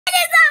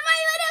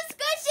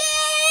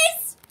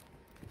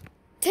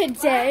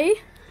Today,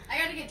 I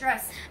gotta get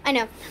dressed. I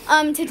know.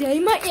 Today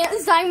my aunt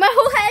is dyeing my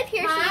whole head.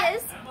 Here she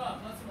is.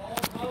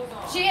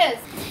 She is.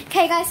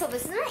 Okay, guys. So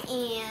this is my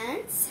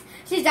aunt.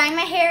 She's dyeing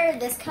my hair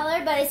this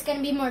color, but it's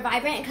gonna be more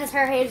vibrant because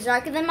her hair is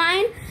darker than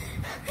mine.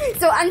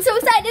 So I'm so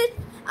excited.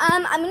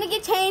 I'm gonna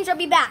get changed. I'll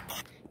be back.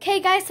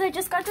 Okay, guys. So I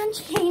just got done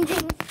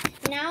changing.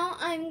 Now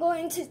I'm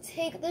going to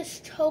take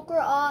this choker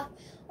off,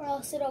 or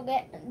else it'll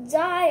get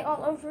dye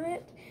all over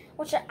it,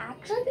 which would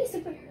actually be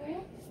super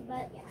cool.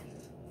 But yeah.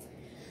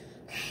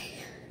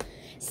 Okay.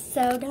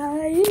 So guys, I'm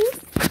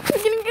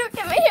gonna go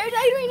get my hair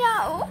dyed right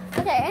now.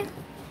 Okay.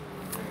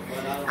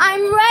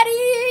 I'm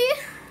ready.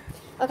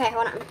 Okay,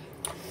 hold on.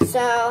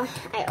 So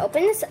I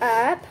open this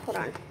up. Hold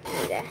on. I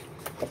need to get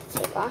the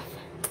tape off.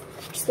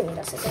 Just give me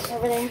those scissors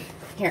over there.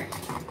 Here.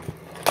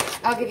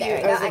 I'll give you. There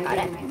we go. I got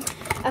it.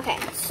 Okay.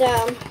 So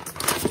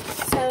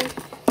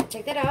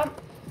take that out.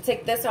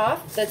 Take this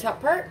off, the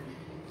top part.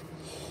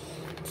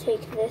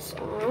 take this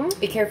off.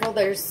 Be careful,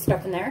 there's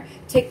stuff in there.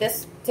 Take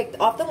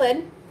off the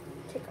lid.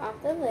 Take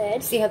off the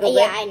lid. See how the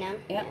lid? Yeah, I know.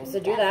 Yep. So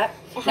do that.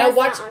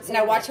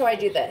 Now watch how I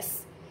do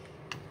this.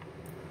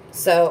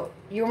 So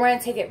you want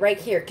to take it right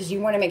here because you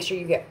want to make sure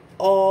you get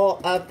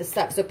all of the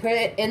stuff. So put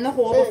it in the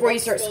hole before you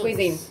start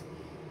squeezing.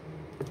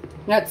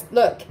 Now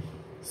look,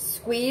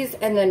 squeeze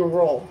and then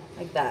roll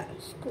like that.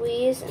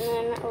 Squeeze and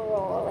then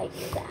roll like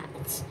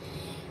that.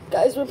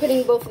 Guys, we're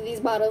putting both of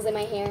these bottles in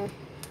my hair.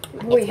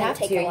 We have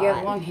to. You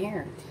have long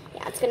hair.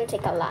 Yeah, it's gonna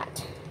take a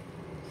lot.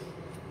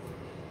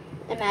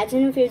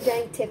 Imagine if you're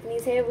dyeing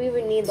Tiffany's hair, we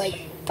would need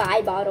like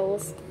 5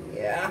 bottles.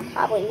 Yeah.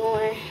 Probably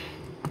more.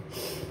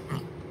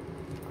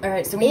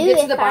 Alright, so when you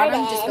get to the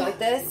bottom, just go like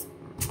this.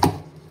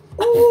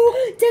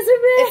 Ooh,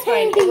 Desiree! It's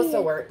fine, it will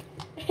still work.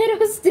 It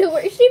will still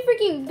work. She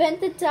freaking bent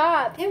the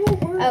top. It will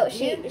work. Oh,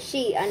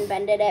 she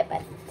unbended it,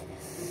 but...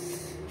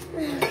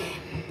 Okay.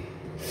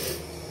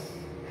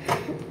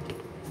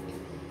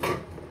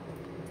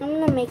 I'm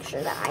gonna make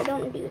sure that I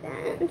don't do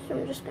that. So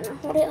I'm just gonna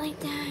hold it like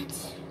that.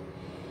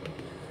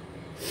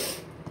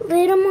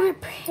 Little more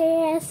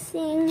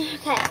pressing.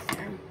 Okay.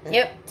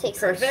 Yep. Take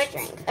perfect.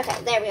 Some strength.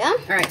 Okay, there we go. All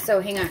right, so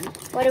hang on.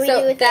 What do we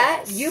do with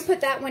that? this? You put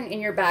that one in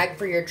your bag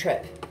for your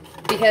trip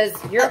because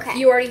you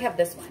already have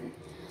this one.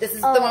 This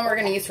is the one we're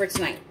gonna use for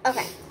tonight.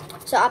 Okay.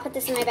 So I'll put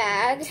this in my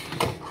bag.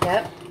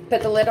 Yep.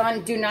 Put the lid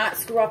on. Do not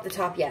screw off the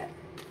top yet.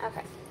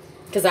 Okay.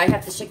 Because I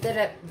have to shake that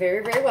up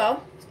very, very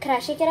well. Could I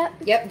shake it up?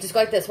 Yep. Just go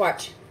like this.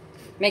 Watch.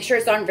 Make sure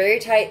it's on very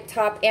tight,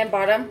 top and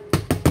bottom.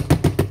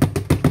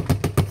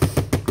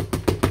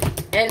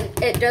 And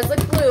it does look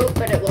blue,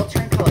 but it will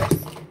turn colors.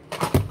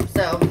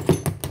 So.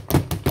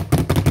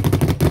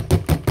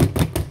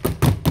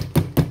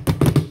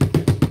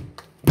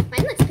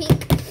 Mine looks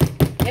pink.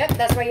 Yep,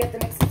 that's why you have to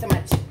mix it so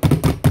much.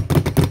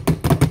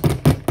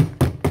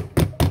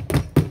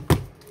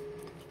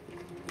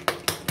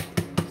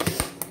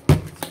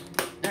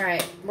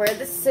 Alright, where are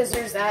the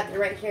scissors at? They're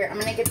right here. I'm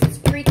going to get this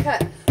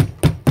pre-cut.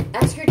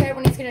 Ask your dad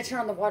when he's going to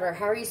turn on the water.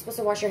 How are you supposed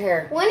to wash your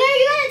hair? When are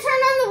you going to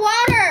turn on the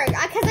water?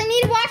 Because I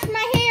need to wash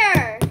my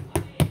hair.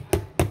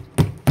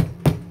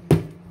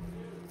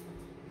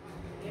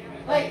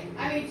 Like,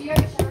 I mean, do you have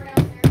a shower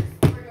downstairs?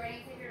 Or do I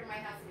need to take you to my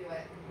house to do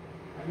it?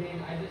 I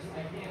mean, I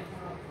can't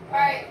turn on.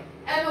 Alright,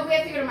 Emma, we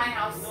have to go to my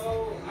house.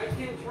 No, I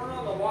can't turn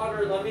on the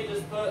water. Let me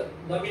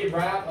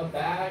wrap a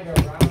bag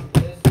around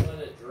this so that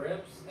it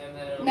drips, and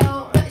then it'll...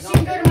 No, but she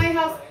can go to my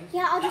house.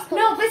 Yeah, I'll just...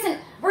 No, listen,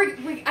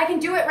 I can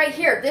do it right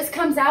here. This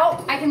comes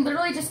out, I can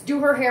literally just do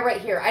her hair right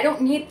here. I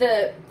don't need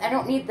the I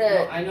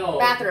know.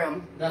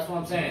 bathroom. That's what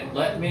I'm saying.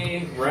 Let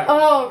me wrap...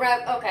 Oh,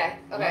 okay.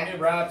 Let me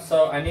wrap,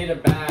 so I need a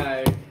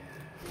bag.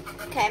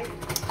 Okay.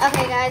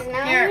 Okay, guys,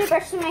 now I'm going to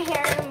brush my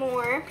hair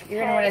more. You're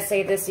going to want to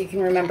say this so you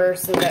can remember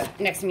so that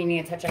next time you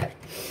need to touch it.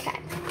 Okay.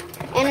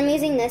 And I'm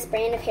using this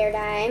brand of hair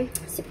dye.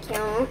 Super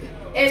cute.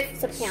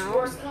 It's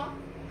Schwarzkopf.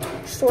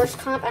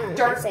 I don't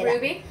know how to say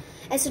ruby. that.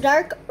 It's a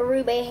dark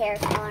ruby hair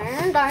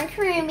color. Dark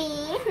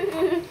ruby.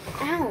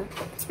 Ow.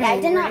 I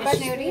did not brush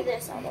through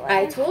this all the way.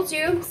 I told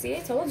you. See, I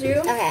told you.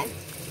 Okay.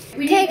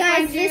 Okay,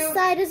 guys, this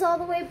side is all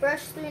the way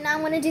brushed through. Now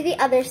I'm going to do the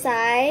other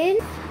side.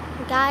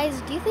 Guys,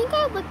 do you think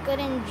I look good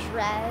in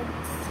dreads?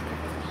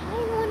 I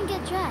don't want to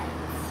get dreads.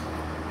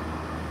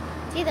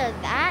 It's either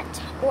that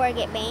or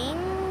get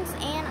bangs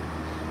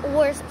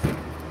or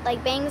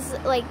like bangs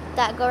like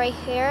that go right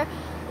here,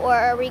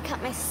 or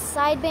recut my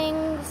side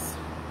bangs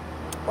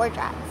or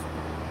dreads.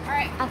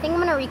 Alright. I think I'm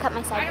gonna recut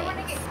my side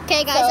bangs.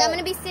 Okay, guys, I'm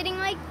gonna be sitting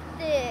like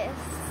this.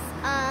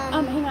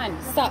 Hang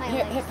on. Stop.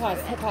 Hit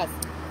pause.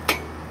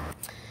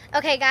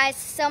 Okay, guys,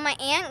 so my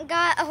aunt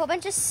got a whole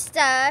bunch of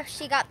stuff.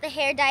 She got the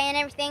hair dye and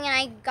everything, and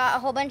I got a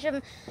whole bunch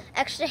of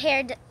extra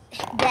hair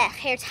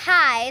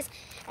ties.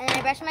 And then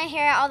I brushed my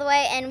hair all the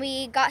way, and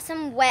we got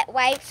some wet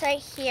wipes right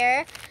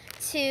here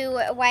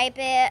to wipe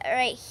it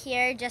right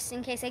here just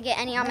in case I get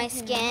any on my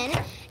skin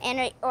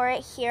or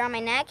right here on my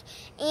neck.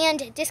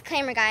 And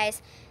disclaimer,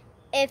 guys,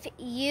 if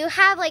you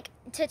have like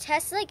to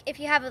test like if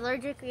you have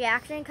allergic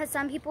reaction, because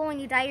some people when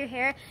you dye your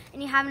hair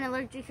and you have an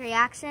allergic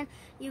reaction,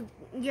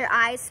 your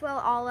eyes swell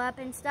all up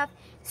and stuff.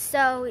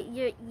 So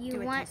you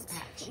want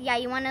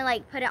to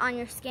like put it on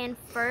your skin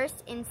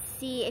first and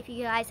see if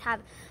you guys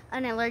have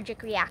an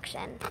allergic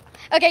reaction.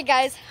 Okay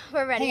guys,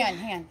 we're ready.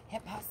 Hang on,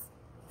 hit pause.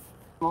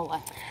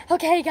 Mola.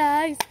 Okay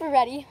guys, we're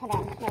ready. Hold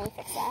on, let me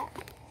fix that.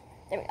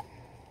 There we go.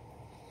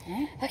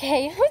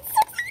 Okay, I'm so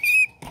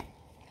excited.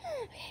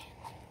 Okay,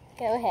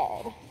 go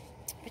ahead.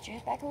 Put your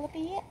head back a little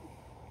bit.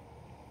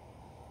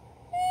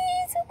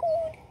 So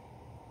good.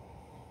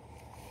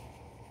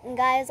 And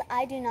guys,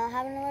 I do not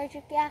have an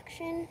allergic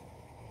reaction.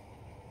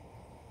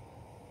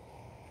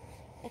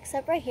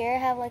 Except right here, I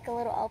have like a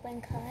little open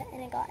cut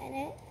and it got in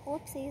it.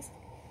 Whoopsies.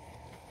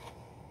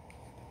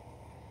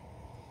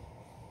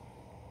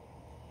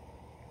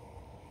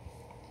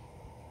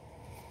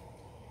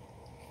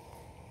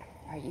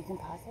 Alright, you can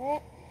pause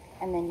it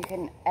and then you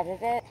can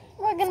edit it.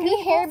 We're gonna be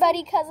hair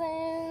buddy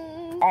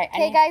cousins. Alright,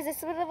 okay guys, this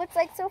is what it looks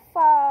like so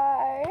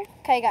far.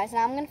 Okay guys,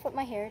 now I'm gonna flip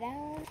my hair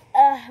down.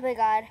 Oh my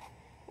god.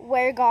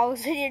 Wear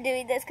goggles when you're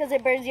doing this because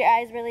it burns your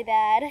eyes really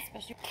bad.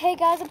 Okay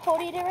guys, I'm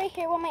holding it right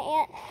here while my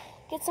aunt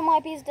gets some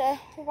wipes to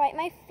wipe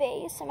my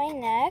face and my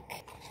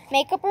neck.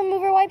 Makeup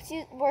remover wipes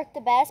work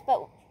the best,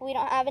 but we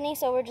don't have any,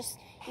 so we're just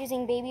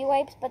using baby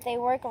wipes, but they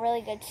work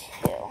really good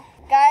too.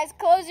 Guys,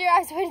 close your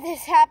eyes when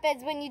this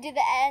happens, when you do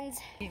the ends.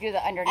 You do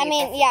the underneath. When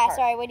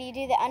you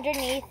do the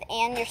underneath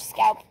and your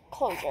scalp,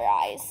 close your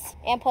eyes.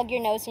 And plug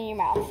your nose in your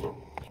mouth.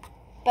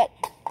 But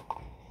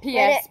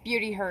P.S.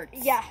 Beauty hurts.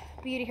 Yeah,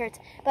 beauty hurts.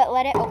 But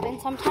let it open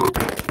sometimes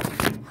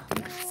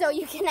so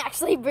you can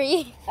actually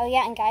breathe. Oh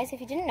yeah, and guys,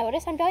 if you didn't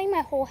notice, I'm dyeing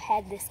my whole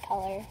head this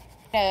color.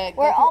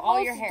 We're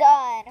almost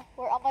done.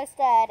 We're almost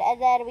done,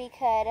 and then we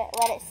could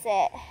let it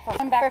sit for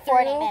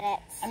 40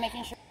 minutes. I'm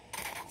making sure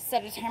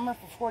set a timer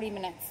for 40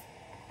 minutes.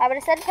 I'm going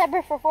to set a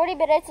timer for 40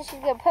 minutes, and she's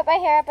going to put my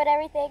hair up and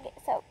everything.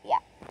 So, yeah.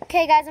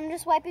 Okay, guys, I'm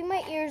just wiping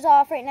my ears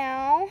off right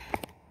now.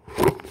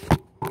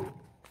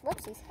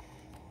 Whoopsies.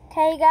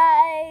 Okay,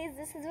 guys,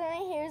 this is what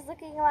my hair is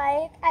looking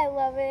like. I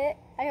love it.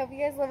 I hope you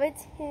guys love it,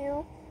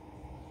 too.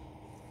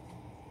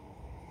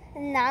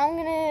 And now I'm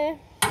going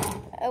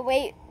to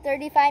wait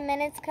 35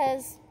 minutes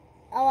because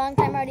a long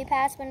time already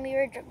passed when we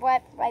were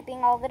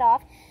wiping all of it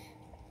off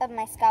of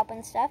my scalp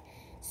and stuff.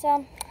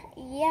 So,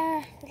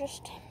 yeah,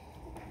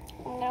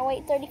 I'm going to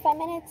wait 35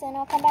 minutes and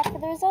I'll come back for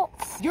the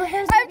results. Your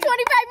hair's I have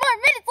 25 more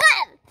minutes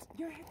left!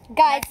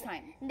 Guys,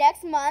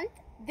 next month,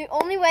 the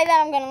only way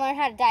that I'm going to learn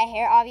how to dye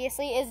hair,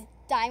 obviously, is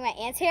dyeing my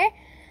aunt's hair.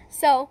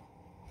 So,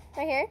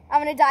 right here,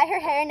 I'm going to dye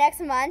her hair next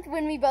month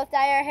when we both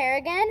dye our hair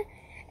again.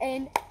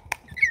 And,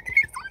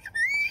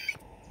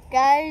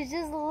 guys,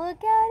 just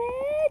look at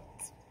it.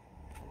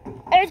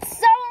 It's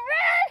so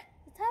red!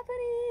 What's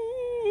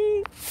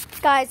happening?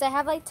 Guys, I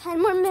have like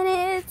 10 more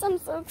minutes. I'm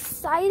so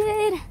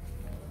excited.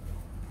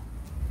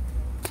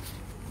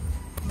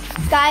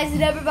 Guys,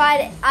 never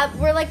mind.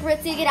 We're like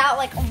rinsing it out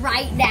like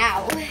right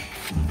now.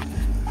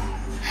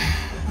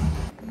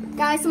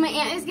 Guys, so my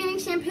aunt is getting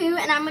shampoo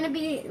and I'm gonna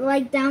be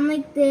like down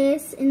like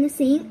this in the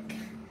sink.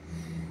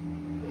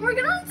 We're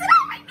gonna rinse it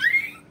out right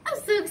now.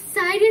 I'm so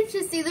excited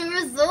to see the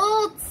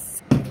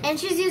results. And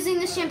she's using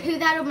the shampoo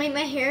that'll make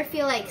my hair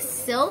feel like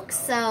silk,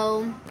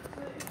 so.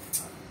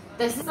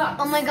 This is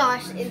oh my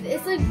gosh,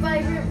 it's like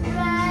vibrant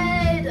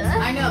red.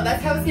 I know,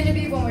 that's how it's gonna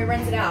be when we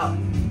rinse it out.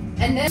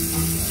 And then,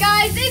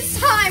 guys, it's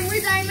time.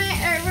 We're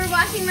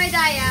washing my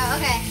dye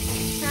out. Okay.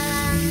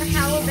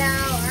 How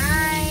about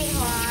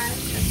hold on.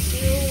 That's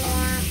too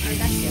warm or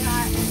that's too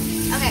hot.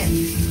 Okay.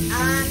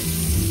 Hold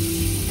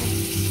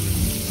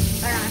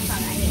on,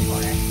 I need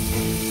water.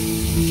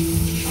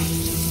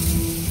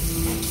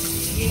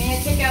 You need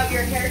to take out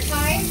your hair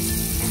tie.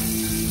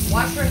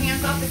 Wash your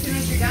hands off as soon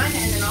as you're done,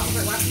 and then I'll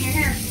start washing your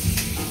hair.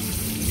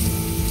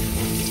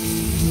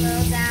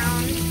 Slow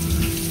down.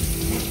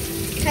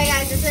 Okay,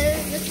 guys, this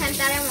is the temp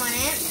that I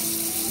wanted.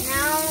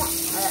 Now,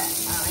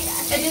 oh my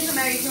gosh. It doesn't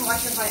matter, you can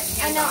wash your hands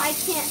I know, off. I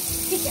can't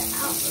take it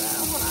out,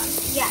 though. Hold on.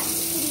 Yeah,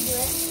 can you do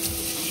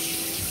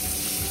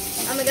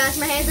it? Oh my gosh,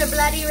 my hands are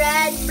bloody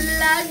red.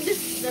 Blood.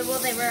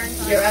 Well, they were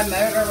until You're a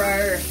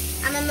murderer.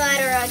 I'm a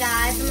murderer,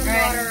 guys. I'm a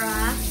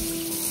murderer.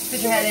 Put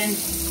your head in.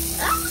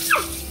 Ah!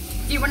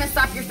 Do you want to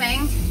stop your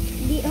thing?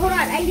 Hold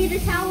on, I need a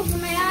towel for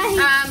my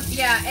eyes.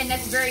 Yeah, and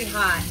that's very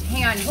hot.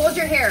 Hang on, hold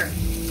your hair.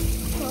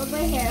 Hold my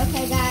hair,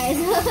 okay, guys.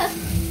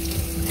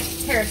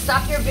 Here,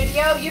 stop your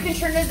video. You can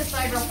turn to the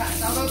side real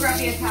fast. I'll go grab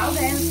you a towel.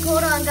 Okay,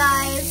 hold on,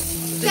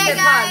 guys. Okay,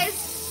 guys.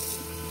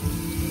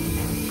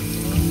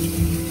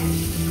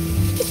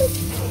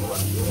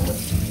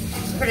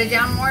 Put it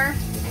down more.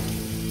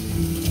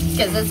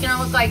 Because it's going to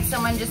look like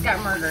someone just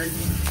got murdered.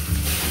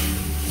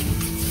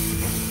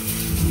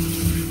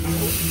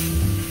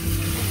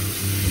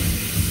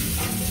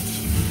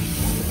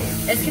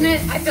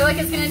 I feel like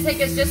it's gonna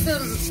take us just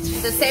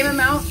the same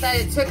amount that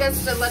it took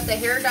us to let the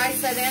hair dye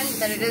set in,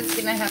 that it is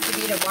gonna have to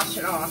be to wash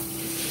it off.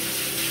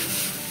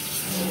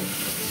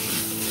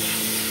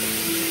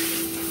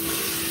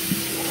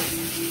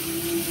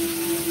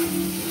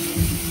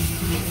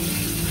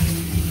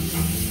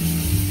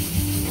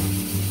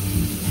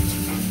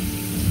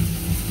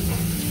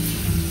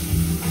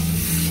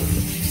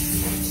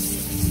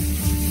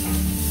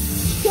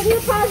 give you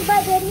a pause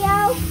by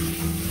video?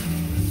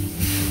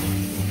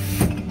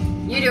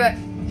 You do it.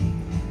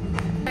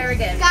 Very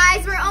good.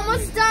 Guys, we're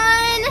almost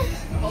done.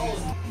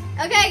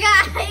 Okay,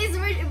 guys,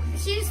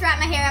 she just wrapped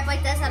my hair up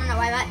like this. I don't know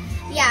why, but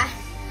yeah,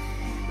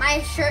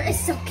 my shirt is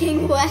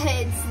soaking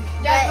wet.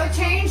 Yeah, go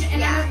change,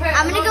 and yeah.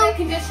 I'm gonna go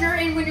conditioner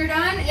in when you're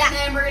done, yeah. and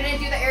then we're gonna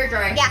do the air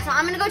dry. Yeah, so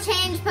I'm gonna go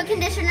change, put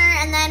conditioner,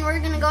 and then we're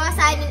gonna go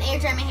outside and air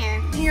dry my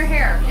hair. In your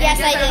hair. Yes,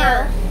 I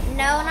do.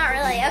 No, not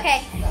really.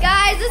 Okay,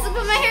 guys, this is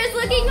what my hair is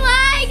looking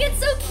like. It's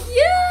so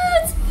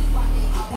cute.